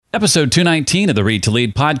Episode 219 of the Read to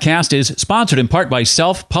Lead podcast is sponsored in part by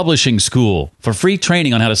Self-Publishing School. For free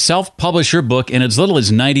training on how to self-publish your book in as little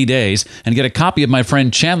as 90 days and get a copy of my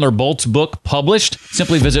friend Chandler Bolt's book published,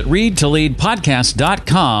 simply visit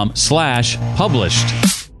readtoleadpodcast.com/published.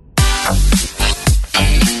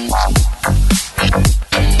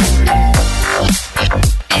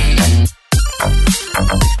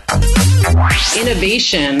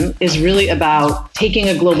 Innovation is really about taking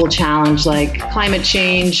a global challenge like climate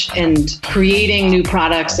change and creating new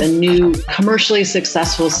products and new commercially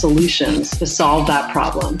successful solutions to solve that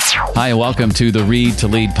problem. Hi, and welcome to the Read to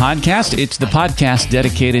Lead podcast. It's the podcast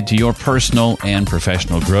dedicated to your personal and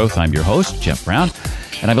professional growth. I'm your host, Jeff Brown,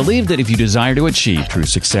 and I believe that if you desire to achieve true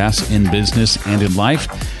success in business and in life,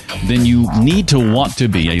 then you need to want to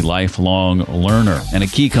be a lifelong learner. And a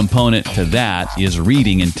key component to that is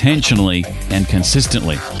reading intentionally and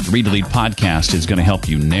consistently. The Read to Lead podcast is going to help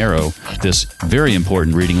you narrow this very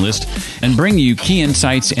important reading list and bring you key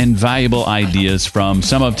insights and valuable ideas from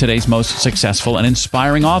some of today's most successful and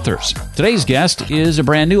inspiring authors. Today's guest is a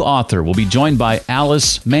brand new author. We'll be joined by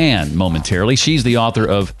Alice Mann momentarily. She's the author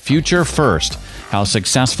of Future First: How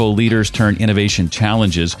Successful Leaders Turn Innovation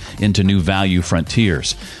Challenges into New Value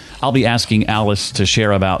Frontiers. I'll be asking Alice to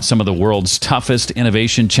share about some of the world's toughest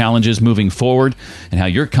innovation challenges moving forward and how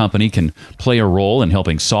your company can play a role in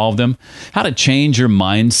helping solve them, how to change your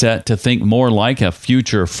mindset to think more like a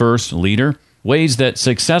future-first leader, ways that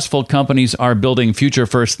successful companies are building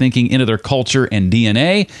future-first thinking into their culture and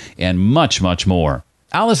DNA, and much, much more.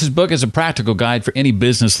 Alice's book is a practical guide for any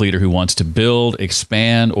business leader who wants to build,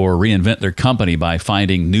 expand, or reinvent their company by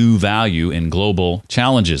finding new value in global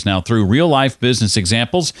challenges. Now, through real-life business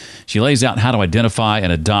examples, she lays out how to identify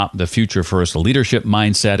and adopt the future-first leadership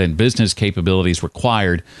mindset and business capabilities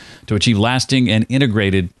required to achieve lasting and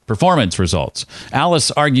integrated performance results.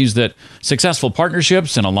 Alice argues that successful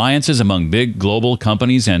partnerships and alliances among big global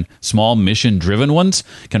companies and small mission-driven ones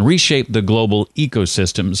can reshape the global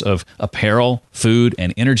ecosystems of apparel, food,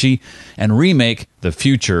 and energy and remake the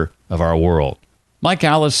future of our world. Like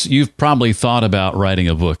Alice, you've probably thought about writing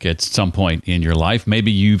a book at some point in your life.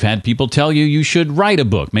 Maybe you've had people tell you you should write a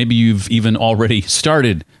book. Maybe you've even already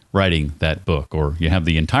started writing that book, or you have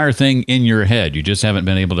the entire thing in your head. You just haven't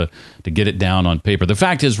been able to get it down on paper. The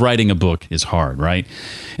fact is, writing a book is hard, right?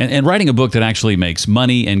 And writing a book that actually makes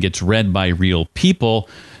money and gets read by real people,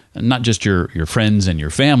 not just your friends and your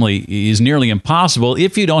family, is nearly impossible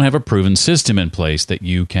if you don't have a proven system in place that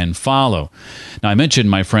you can follow. Now, I mentioned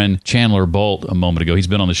my friend Chandler Bolt a moment ago. He's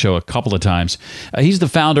been on the show a couple of times. He's the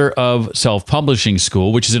founder of Self-Publishing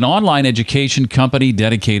School, which is an online education company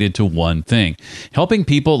dedicated to one thing: helping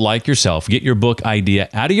people like yourself get your book idea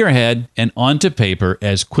out of your head and onto paper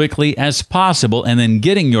as quickly as possible, and then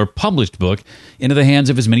getting your published book into the hands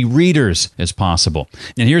of as many readers as possible.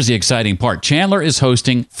 And here's the exciting part. Chandler is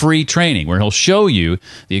hosting free training where he'll show you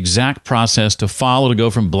the exact process to follow to go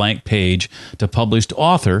from blank page to published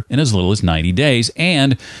author in as little as 90 days,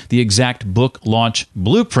 and the exact book launch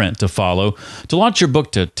blueprint to follow to launch your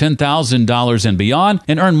book to $10,000 and beyond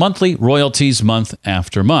and earn monthly royalties month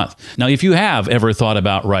after month. Now, if you have ever thought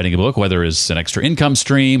about writing a book, whether it's an extra income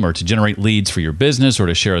stream or to generate leads for your business or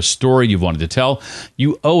to share a story you've wanted to tell,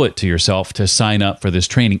 you owe it to yourself to sign up for this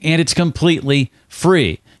training, and it's completely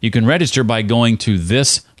free. You can register by going to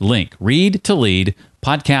this link,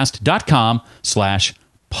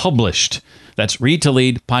 readtoleadpodcast.com/published. That's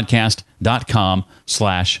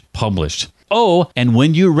readtoleadpodcast.com/published. Oh, and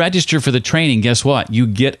when you register for the training, guess what? You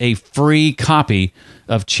get a free copy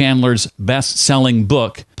of Chandler's best-selling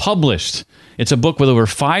book, Published. It's a book with over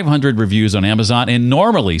 500 reviews on Amazon and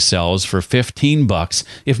normally sells for $15.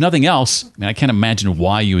 If nothing else, I can't imagine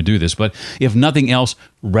why you would do this, but if nothing else,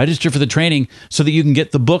 register for the training so that you can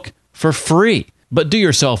get the book for free. But do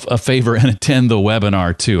yourself a favor and attend the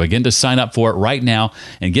webinar too. Again, to sign up for it right now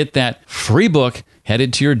and get that free book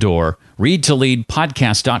headed to your door,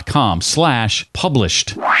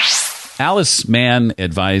 readtoleadpodcast.com/published. Alice Mann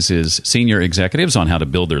advises senior executives on how to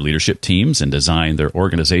build their leadership teams and design their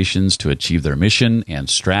organizations to achieve their mission and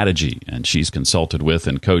strategy. And she's consulted with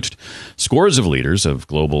and coached scores of leaders of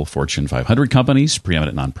global Fortune 500 companies,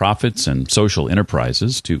 preeminent nonprofits, and social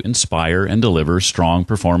enterprises to inspire and deliver strong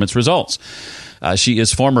performance results. She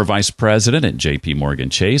is former vice president at J.P. Morgan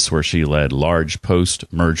Chase, where she led large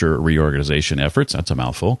post-merger reorganization efforts. That's a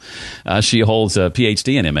mouthful. She holds a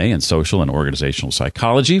Ph.D. and M.A. in social and organizational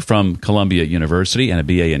psychology from Columbia University and a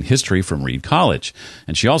B.A. in history from Reed College.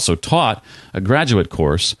 And she also taught a graduate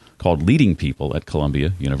course called Leading People at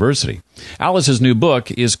Columbia University. Alice's new book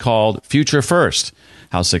is called Future First: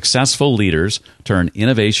 How Successful Leaders Turn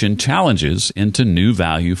Innovation Challenges into New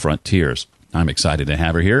Value Frontiers. I'm excited to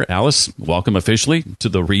have her here. Alice, welcome officially to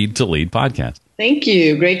the Read to Lead podcast. Thank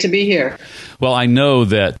you. Great to be here. Well, I know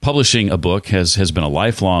that publishing a book has been a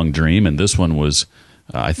lifelong dream, and this one was,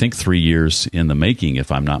 I think, 3 years in the making,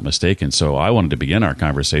 if I'm not mistaken. So I wanted to begin our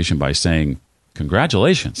conversation by saying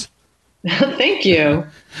congratulations. Thank you.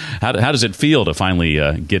 How does it feel to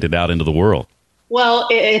finally get it out into the world? Well,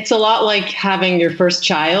 it's a lot like having your first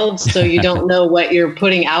child, so you don't know what you're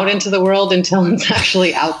putting out into the world until it's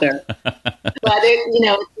actually out there. But it's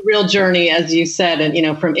a real journey, as you said,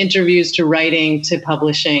 and from interviews to writing to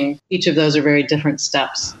publishing, each of those are very different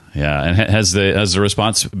steps. Yeah, and has the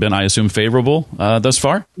response been, I assume, favorable thus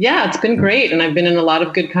far? Yeah, it's been great, and I've been in a lot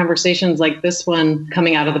of good conversations like this one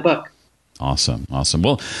coming out of the book. Awesome.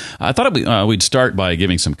 Well, I thought we'd start by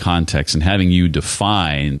giving some context and having you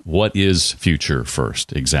define what is future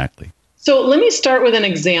first exactly. So let me start with an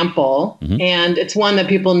example, and it's one that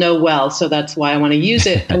people know well, so that's why I want to use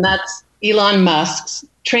it, and that's Elon Musk's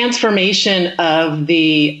transformation of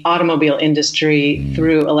the automobile industry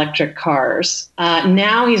through electric cars.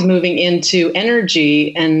 Now he's moving into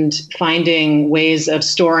energy and finding ways of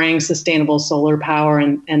storing sustainable solar power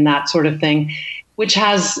and that sort of thing, which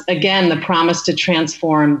has, again, the promise to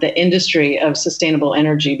transform the industry of sustainable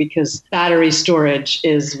energy because battery storage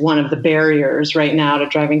is one of the barriers right now to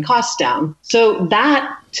driving costs down. So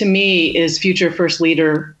that, to me, is future first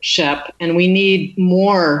leadership. And we need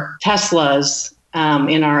more Teslas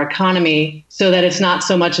in our economy so that it's not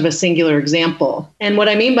so much of a singular example. And what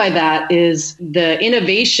I mean by that is the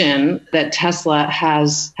innovation that Tesla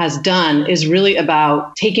has done is really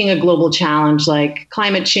about taking a global challenge like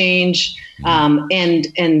climate change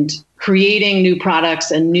and creating new products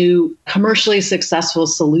and new commercially successful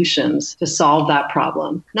solutions to solve that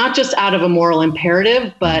problem, not just out of a moral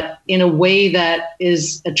imperative, but in a way that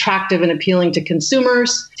is attractive and appealing to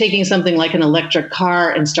consumers, taking something like an electric car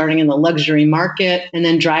and starting in the luxury market and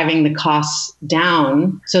then driving the costs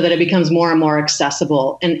down so that it becomes more and more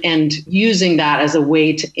accessible and using that as a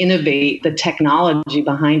way to innovate the technology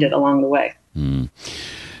behind it along the way.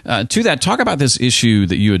 To that, talk about this issue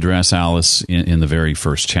that you address, Alice, in the very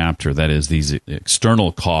first chapter, that is these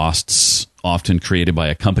external costs often created by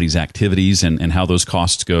a company's activities and how those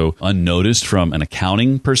costs go unnoticed from an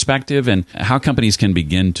accounting perspective and how companies can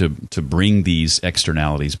begin to bring these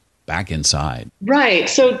externalities back inside. Right.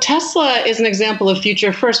 So Tesla is an example of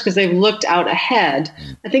future first because they've looked out ahead.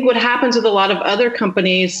 I think what happens with a lot of other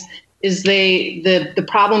companies is the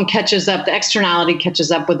problem catches up, the externality catches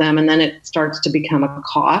up with them, and then it starts to become a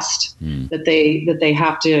cost that they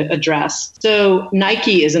have to address. So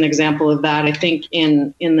Nike is an example of that. I think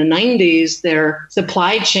in the 90s, their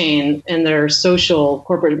supply chain and their social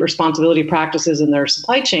corporate responsibility practices in their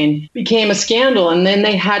supply chain became a scandal, and then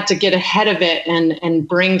they had to get ahead of it and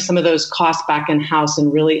bring some of those costs back in-house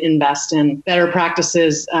and really invest in better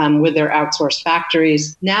practices with their outsourced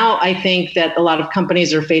factories. Now I think that a lot of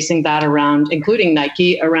companies are facing that around, including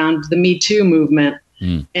Nike, around the Me Too movement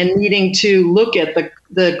and needing to look at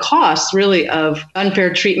the costs really of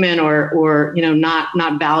unfair treatment or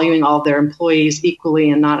not valuing all of their employees equally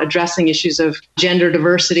and not addressing issues of gender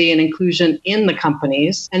diversity and inclusion in the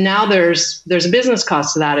companies. And now there's a business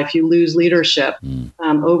cost to that if you lose leadership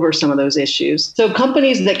over some of those issues. So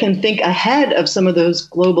companies that can think ahead of some of those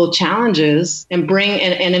global challenges and bring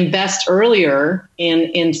and invest earlier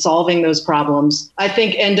in solving those problems, I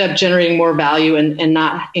think end up generating more value and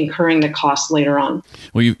not incurring the costs later on.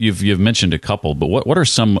 Well, you've mentioned a couple, but what are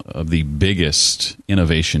some of the biggest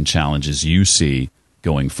innovation challenges you see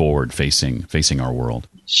going forward facing our world?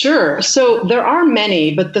 Sure. So there are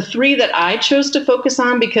many, but the three that I chose to focus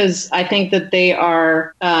on because I think that they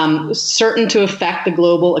are certain to affect the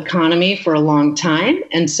global economy for a long time.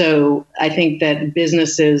 And so I think that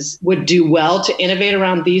businesses would do well to innovate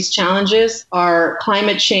around these challenges are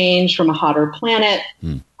climate change from a hotter planet.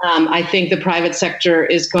 I think the private sector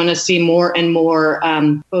is going to see more and more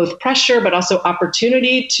both pressure, but also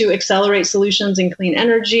opportunity to accelerate solutions in clean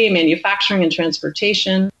energy, manufacturing, and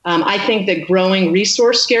transportation. I think that growing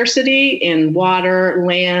resource scarcity in water,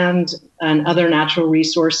 land, and other natural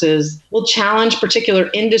resources will challenge particular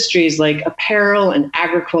industries like apparel and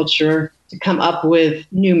agriculture to come up with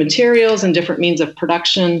new materials and different means of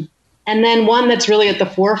production. And then one that's really at the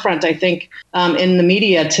forefront, I think, in the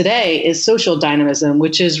media today is social dynamism,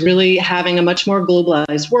 which is really having a much more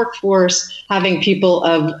globalized workforce, having people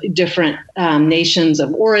of different nations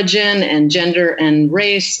of origin and gender and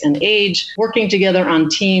race and age working together on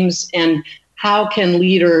teams. And how can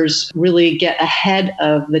leaders really get ahead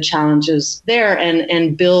of the challenges there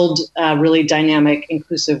and build really dynamic,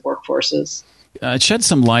 inclusive workforces? Shed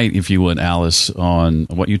some light, if you would, Alice, on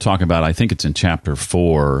what you talk about. I think it's in chapter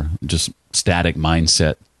 4, just static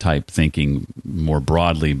mindset type thinking more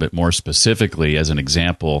broadly, but more specifically, as an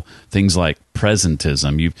example, things like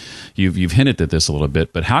presentism. You've hinted at this a little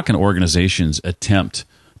bit, but how can organizations attempt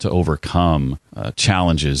to overcome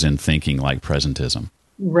challenges in thinking like presentism?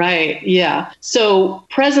 Right. Yeah. So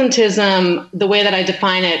presentism, the way that I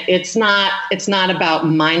define it, it's not about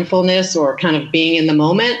mindfulness or kind of being in the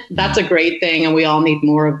moment. That's a great thing, and we all need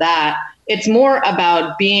more of that. It's more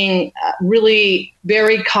about being really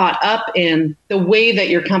very caught up in the way that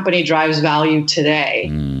your company drives value today.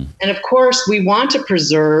 And of course, we want to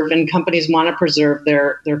preserve, and companies want to preserve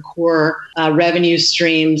their core revenue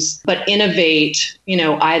streams, but innovate,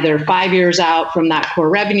 either 5 years out from that core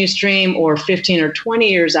revenue stream or 15 or 20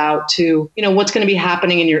 years out to, what's going to be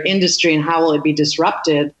happening in your industry and how will it be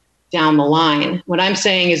disrupted down the line. What I'm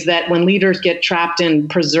saying is that when leaders get trapped in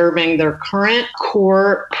preserving their current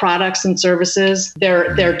core products and services,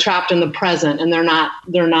 they're trapped in the present, and they're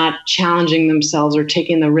not challenging themselves or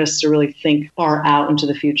taking the risks to really think far out into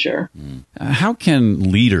the future. How can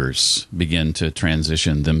leaders begin to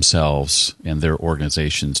transition themselves and their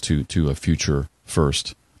organizations to a future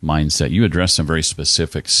first mindset? You address some very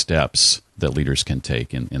specific steps that leaders can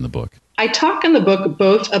take in the book. I talk in the book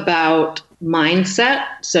both about mindset,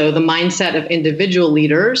 so the mindset of individual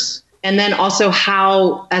leaders, and then also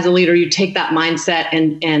how, as a leader, you take that mindset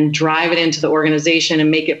and drive it into the organization and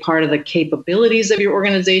make it part of the capabilities of your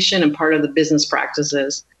organization and part of the business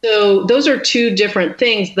practices. So those are two different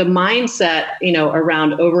things. The mindset,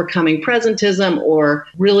 around overcoming presentism or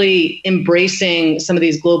really embracing some of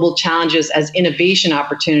these global challenges as innovation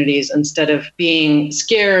opportunities instead of being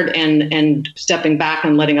scared and stepping back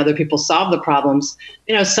and letting other people solve the problems.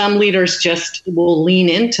 Some leaders just will lean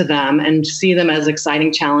into them and see them as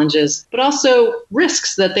exciting challenges, but also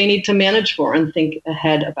risks that they need to manage for and think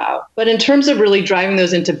ahead about. But in terms of really driving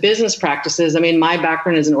those into business practices, my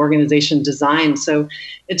background is in organization design. So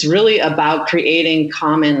it's really about creating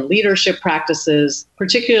common leadership practices,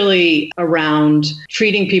 particularly around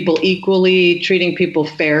treating people equally, treating people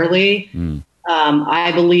fairly.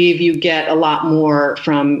 I believe you get a lot more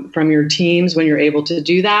from your teams when you're able to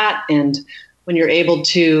do that. And when you're able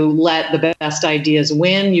to let the best ideas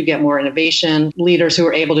win, you get more innovation. Leaders who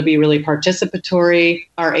are able to be really participatory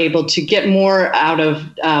are able to get more out of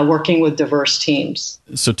working with diverse teams.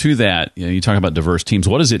 So to that, you talk about diverse teams.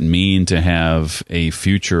 What does it mean to have a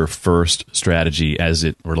future-first strategy as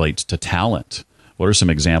it relates to talent? What are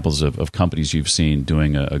some examples of companies you've seen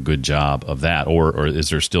doing a good job of that? Or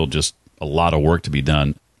is there still just a lot of work to be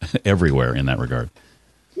done everywhere in that regard?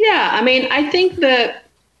 Yeah,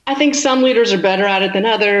 I think some leaders are better at it than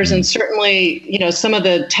others. And certainly, some of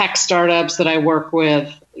the tech startups that I work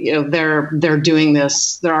with, they're doing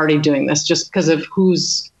this. They're already doing this just because of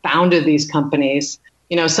who's founded these companies.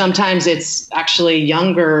 Sometimes it's actually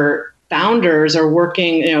younger founders are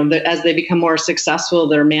working, as they become more successful,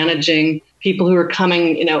 they're managing people who are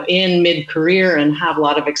coming, in mid-career and have a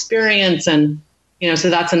lot of experience. And, so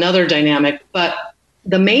that's another dynamic. But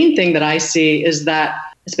the main thing that I see is that,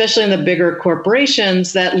 especially in the bigger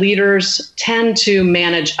corporations, that leaders tend to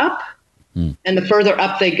manage up. And the further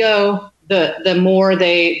up they go, the more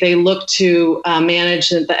they look to manage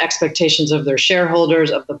the expectations of their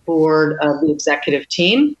shareholders, of the board, of the executive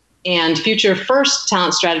team. And future first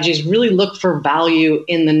talent strategies really look for value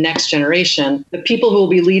in the next generation, the people who will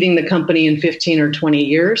be leading the company in 15 or 20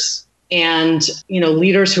 years. And,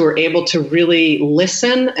 leaders who are able to really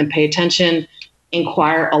listen and pay attention,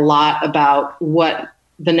 inquire a lot about what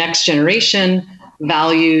the next generation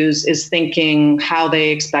values, is thinking, how they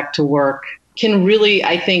expect to work, can really,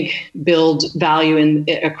 I think, build value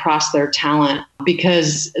across their talent.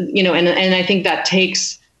 Because, and I think that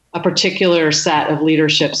takes a particular set of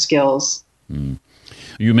leadership skills.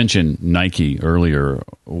 You mentioned Nike earlier.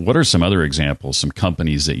 What are some other examples, some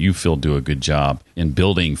companies that you feel do a good job in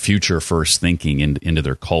building future-first thinking into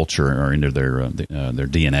their culture or into their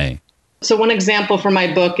DNA? So one example from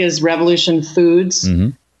my book is Revolution Foods.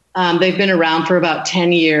 They've been around for about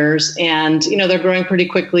 10 years, and they're growing pretty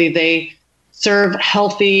quickly. They serve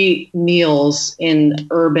healthy meals in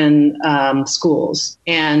urban schools,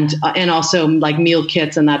 and also like meal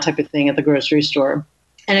kits and that type of thing at the grocery store.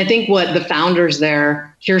 And I think what the founders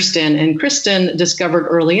there, Kirsten and Kristen, discovered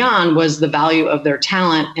early on was the value of their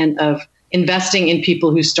talent and of investing in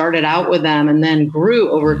people who started out with them and then grew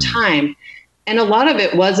over time. And a lot of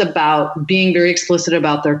it was about being very explicit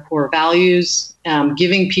about their core values,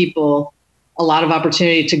 giving people a lot of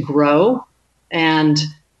opportunity to grow and,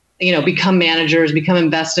 become managers, become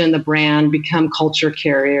invested in the brand, become culture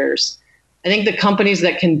carriers. I think the companies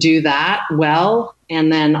that can do that well,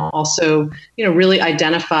 and then also, really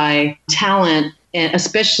identify talent and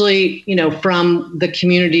especially, from the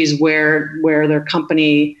communities where their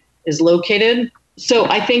company is located. So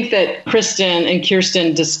I think that Kristen and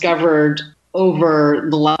Kirsten discovered over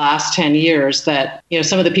the last 10 years that,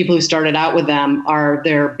 some of the people who started out with them are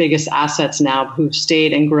their biggest assets now, who've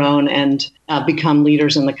stayed and grown and become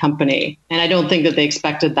leaders in the company. And I don't think that they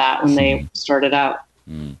expected that when they started out.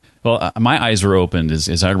 Well, my eyes were opened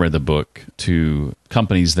as I read the book to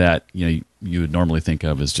companies that you would normally think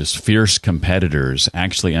of as just fierce competitors,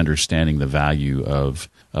 actually understanding the value of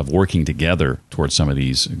working together towards some of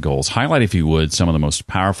these goals. Highlight, if you would, some of the most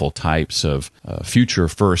powerful types of future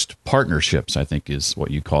first partnerships, I think is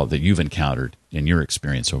what you call it, that you've encountered in your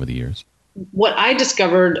experience over the years. What I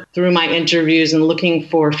discovered through my interviews and looking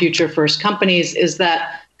for future first companies is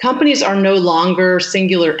that companies are no longer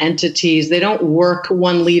singular entities. They don't work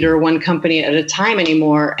one leader, one company at a time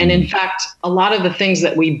anymore. And in fact, a lot of the things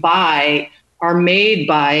that we buy are made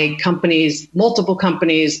by companies, multiple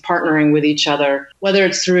companies partnering with each other, whether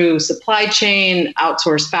it's through supply chain,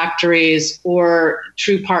 outsourced factories, or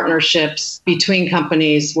true partnerships between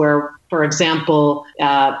companies where, for example,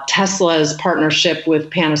 Tesla's partnership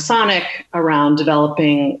with Panasonic around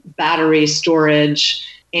developing battery storage,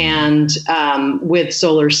 and with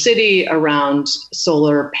Solar City around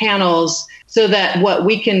solar panels, so that what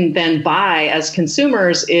we can then buy as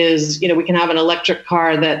consumers is, we can have an electric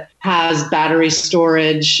car that has battery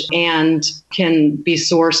storage and can be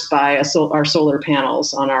sourced by our solar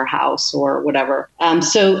panels on our house or whatever.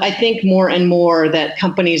 So I think more and more that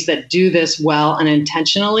companies that do this well and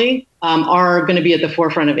intentionally are going to be at the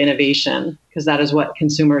forefront of innovation, because that is what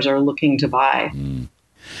consumers are looking to buy.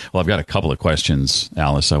 Well, I've got a couple of questions,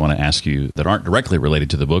 Alice, I want to ask you that aren't directly related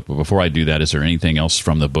to the book. But before I do that, is there anything else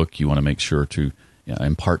from the book you want to make sure to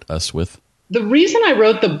impart us with? The reason I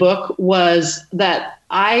wrote the book was that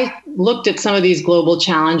I looked at some of these global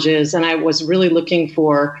challenges and I was really looking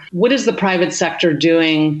for what is the private sector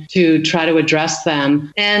doing to try to address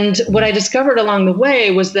them. And what I discovered along the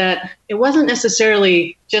way was that it wasn't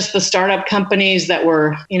necessarily just the startup companies that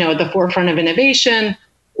were, at the forefront of innovation,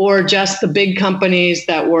 or just the big companies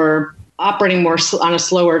that were operating more on a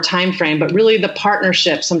slower time frame, but really the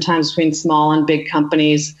partnership sometimes between small and big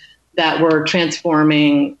companies that were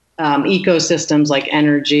transforming ecosystems like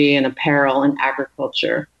energy and apparel and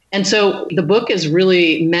agriculture. And so the book is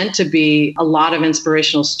really meant to be a lot of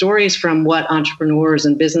inspirational stories from what entrepreneurs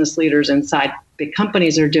and business leaders inside big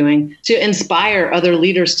companies are doing to inspire other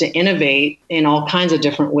leaders to innovate in all kinds of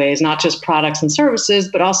different ways, not just products and services,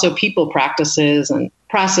 but also people practices and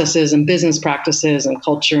processes and business practices and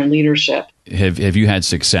culture and leadership. Have you had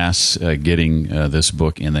success getting this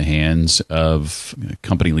book in the hands of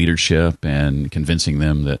company leadership and convincing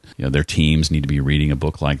them that their teams need to be reading a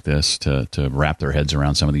book like this to wrap their heads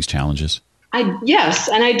around some of these challenges? Yes.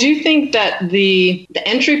 And I do think that the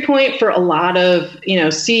entry point for a lot of,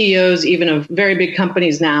 CEOs, even of very big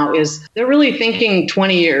companies now, is they're really thinking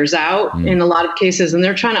 20 years out in a lot of cases, and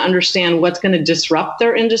they're trying to understand what's going to disrupt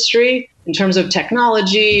their industry in terms of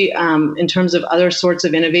technology, in terms of other sorts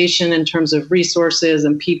of innovation, in terms of resources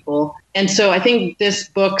and people. And so I think this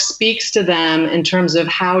book speaks to them in terms of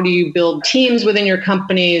how do you build teams within your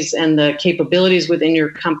companies and the capabilities within your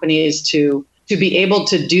companies to be able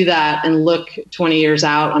to do that and look 20 years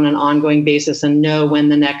out on an ongoing basis and know when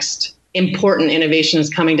the next important innovation is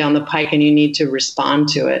coming down the pike and you need to respond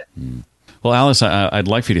to it. Well, Alice, I'd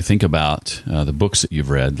like for you to think about the books that you've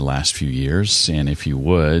read the last few years. And if you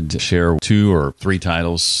would, share 2 or 3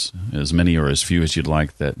 titles, as many or as few as you'd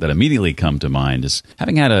like, that immediately come to mind as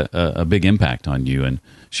having had a big impact on you, and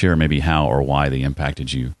share maybe how or why they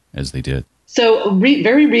impacted you as they did. So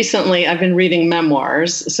very recently, I've been reading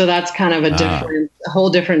memoirs. So that's kind of a whole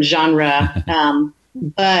different genre.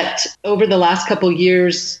 But over the last couple of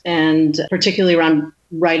years, and particularly around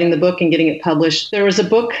writing the book and getting it published, there was a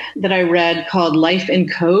book that I read called Life in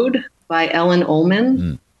Code by Ellen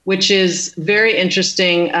Ullman, which is very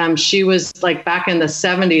interesting. She was back in the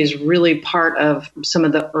 70s, really part of some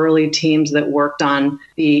of the early teams that worked on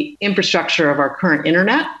the infrastructure of our current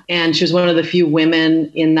internet. And she was one of the few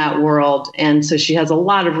women in that world. And so she has a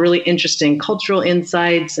lot of really interesting cultural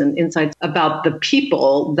insights and insights about the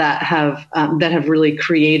people that have really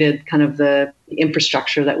created kind of the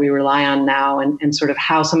infrastructure that we rely on now, and sort of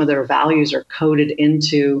how some of their values are coded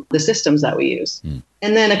into the systems that we use.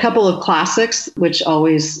 And then a couple of classics, which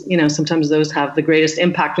always, sometimes those have the greatest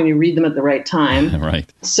impact when you read them at the right time. Right.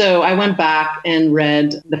 So I went back and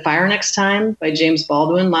read The Fire Next Time by James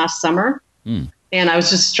Baldwin last summer. And I was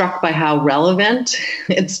just struck by how relevant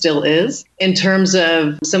it still is in terms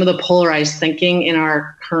of some of the polarized thinking in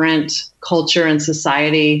our current culture and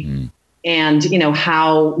society. and,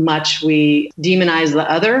 how much we demonize the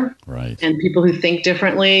other and people who think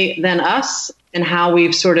differently than us, and how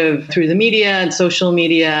we've sort of, through the media and social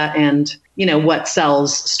media and, what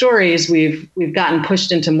sells stories, we've gotten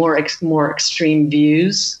pushed into more extreme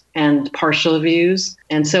views and partial views.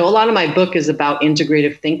 And so a lot of my book is about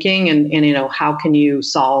integrative thinking and how can you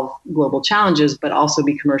solve global challenges, but also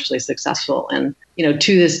be commercially successful. And,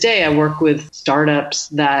 to this day, I work with startups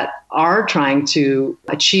that are trying to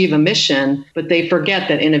achieve a mission, but they forget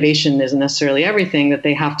that innovation isn't necessarily everything, that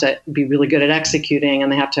they have to be really good at executing,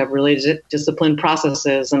 and they have to have really disciplined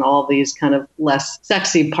processes and all these kind of less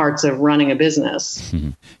sexy parts of running a business.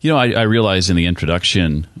 Mm-hmm. I realized in the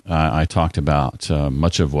introduction, I talked about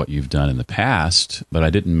much of what you've done in the past, but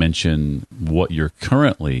I didn't mention what you're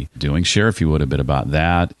currently doing. Share, if you would, a bit about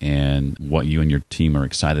that and what you and your team are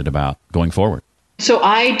excited about going forward. So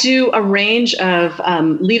I do a range of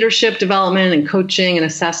leadership development and coaching and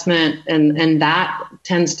assessment, and that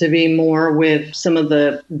tends to be more with some of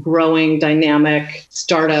the growing dynamic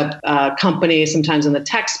startup companies, sometimes in the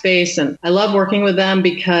tech space. And I love working with them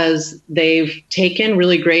because they've taken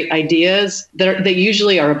really great ideas that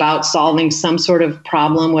usually are about solving some sort of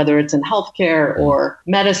problem, whether it's in healthcare or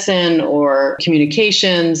medicine or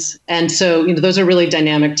communications. And so, those are really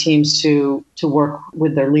dynamic teams to work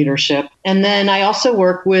with their leadership. And then I also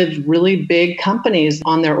work with really big companies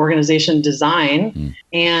on their organization design.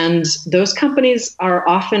 And those companies are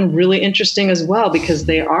often really interesting as well because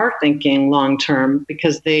they are thinking long term,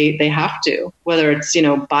 because they have to, whether it's,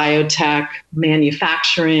 biotech,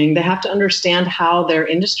 manufacturing, they have to understand how their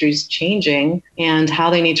industry is changing and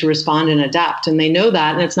how they need to respond and adapt. And they know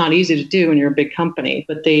that, and it's not easy to do when you're a big company,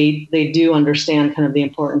 but they do understand kind of the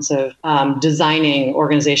importance of designing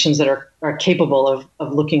organizations that are capable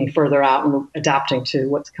of looking further out and adapting to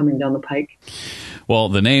what's coming down the pike. Well,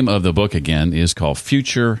 the name of the book, again, is called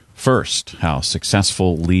Future First: How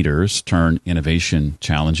Successful Leaders Turn Innovation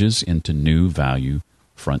Challenges into New Value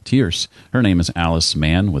Frontiers. Her name is Alice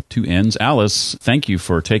Mann with 2 N's. Alice, thank you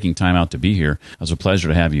for taking time out to be here. It was a pleasure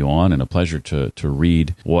to have you on and a pleasure to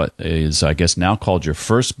read what is, I guess, now called your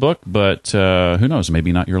first book, but who knows,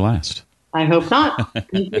 maybe not your last. I hope not.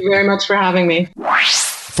 Thank you very much for having me.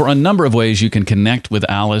 For a number of ways you can connect with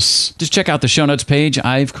Alice, just check out the show notes page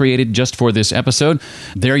I've created just for this episode.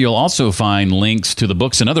 There you'll also find links to the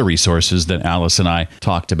books and other resources that Alice and I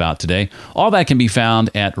talked about today. All that can be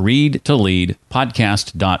found at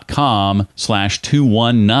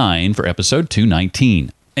readtoleadpodcast.com/219 for episode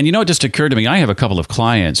 219. And it just occurred to me, I have a couple of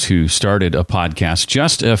clients who started a podcast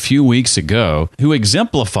just a few weeks ago who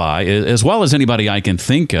exemplify, as well as anybody I can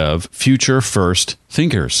think of, future first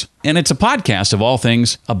thinkers. And it's a podcast of all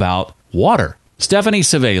things about water. Stephanie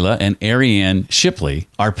Savela and Ariane Shipley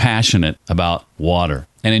are passionate about water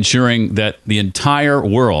and ensuring that the entire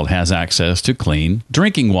world has access to clean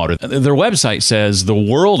drinking water. Their website says the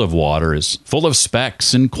world of water is full of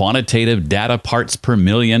specs and quantitative data, parts per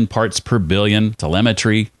million, parts per billion,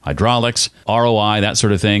 telemetry, hydraulics, ROI, that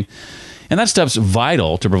sort of thing. And that stuff's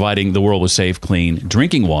vital to providing the world with safe, clean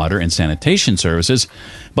drinking water and sanitation services.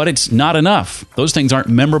 But it's not enough. Those things aren't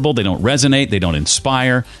memorable. They don't resonate. They don't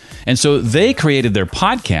inspire. And so they created their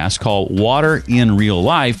podcast called Water in Real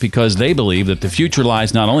Life because they believe that the future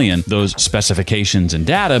lies not only in those specifications and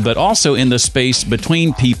data, but also in the space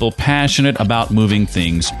between people passionate about moving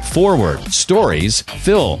things forward. Stories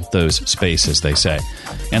fill those spaces, they say.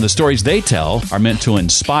 And the stories they tell are meant to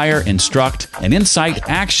inspire, instruct, and incite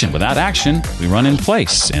action. Without action, we run in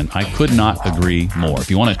place. And I could not agree more.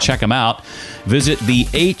 If you want to check them out, visit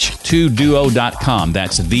the-h2duo.com.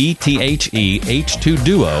 That's the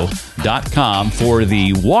H2duo.com for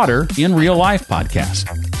the Water in Real Life podcast.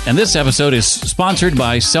 And this episode is sponsored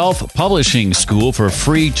by Self-Publishing School for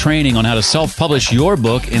free training on how to self-publish your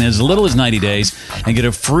book in as little as 90 days and get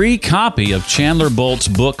a free copy of Chandler Bolt's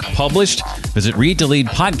book published. Visit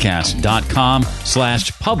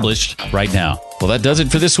readtoleadpodcast.com/published right now. Well, that does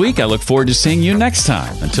it for this week. I look forward to seeing you next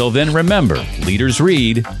time. Until then, remember, leaders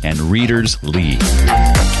read and readers lead.